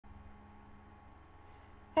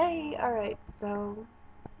Hey, alright, so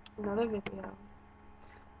another video.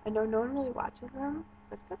 I know no one really watches them,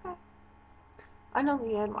 but it's okay. I know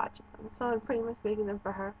Leanne watches them, so I'm pretty much making them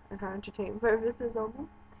for her and her entertainment purposes only.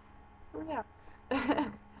 So yeah.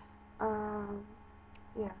 um,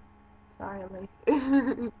 yeah. Sorry I'm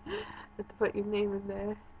late. Have to put your name in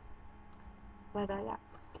there. But yeah.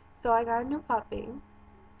 So I got a new puppy.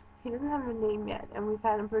 He doesn't have a name yet, and we've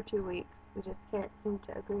had him for 2 weeks. We just can't seem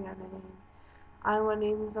to agree on a name. I want to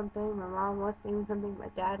name him something, my mom wants to name him something, my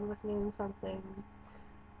dad wants to name him something.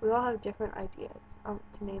 We all have different ideas to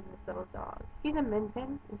name this little dog. He's a min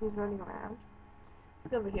pin, and he's running around.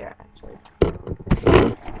 He's over here, actually.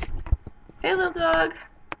 Hey, little dog!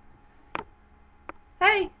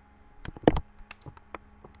 Hey!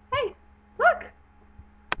 Hey! Look!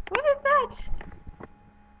 What is that?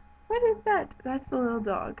 What is that? That's the little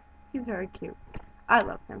dog. He's very cute. I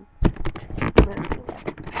love him.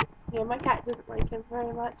 Yeah, my cat doesn't like him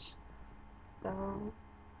very much. So,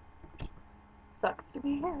 sucks to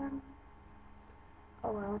be him.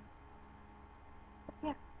 Oh well.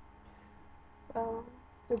 Yeah. So,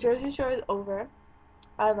 the Jersey Shore is over.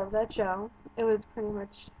 I love that show. It was pretty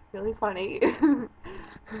much really funny.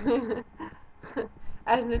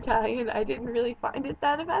 As an Italian, I didn't really find it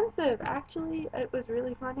that offensive. Actually, it was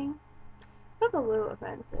really funny. It was a little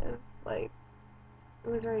offensive. Like, it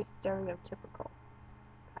was very stereotypical,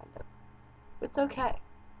 kind of. It's okay.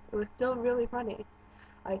 It was still really funny.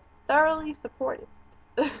 I thoroughly support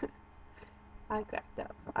it. I cracked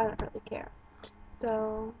up. I don't really care.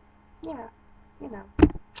 So, yeah, you know,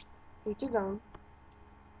 each his own.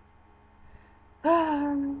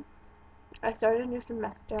 I started a new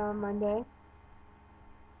semester on Monday.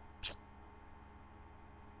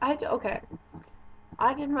 Okay,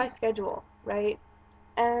 I did my schedule, right?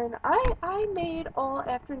 And I made all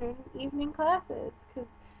afternoon and evening classes, because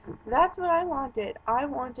that's what I wanted. I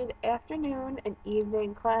wanted afternoon and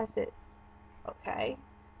evening classes, okay?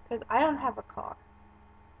 Because I don't have a car.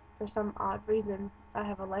 For some odd reason, I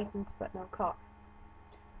have a license but no car.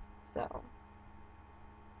 So,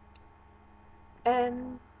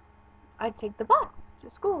 and I take the bus to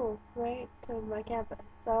school, right, to my campus.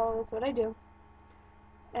 So that's what I do.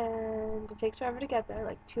 And it takes forever to get there,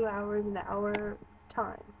 like 2 hours, an hour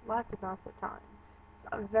time. Lots of time.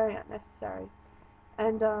 So very unnecessary.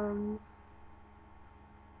 And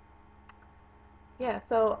yeah,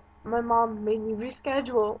 so my mom made me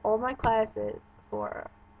reschedule all my classes for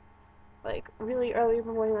like really early in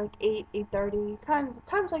the morning, like 8, 8:30,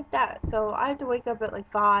 times like that. So I had to wake up at like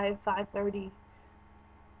 5, 5:30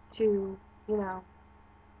 to, you know,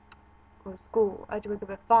 go to school. I had to wake up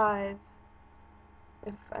at 5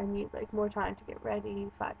 if I need like more time to get ready,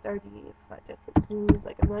 5:30 if I just hit snooze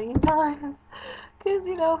like a million times. Cause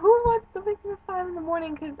you know, who wants to wake up at 5 in the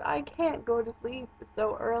morning? Cause I can't go to sleep. It's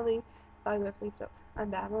so early. If I go to sleep, so I'm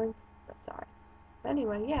babbling. So sorry. But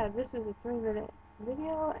anyway, yeah, this is a 3-minute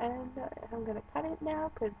video, and I'm gonna cut it now,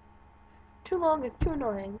 cause too long is too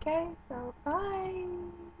annoying. Okay, so bye.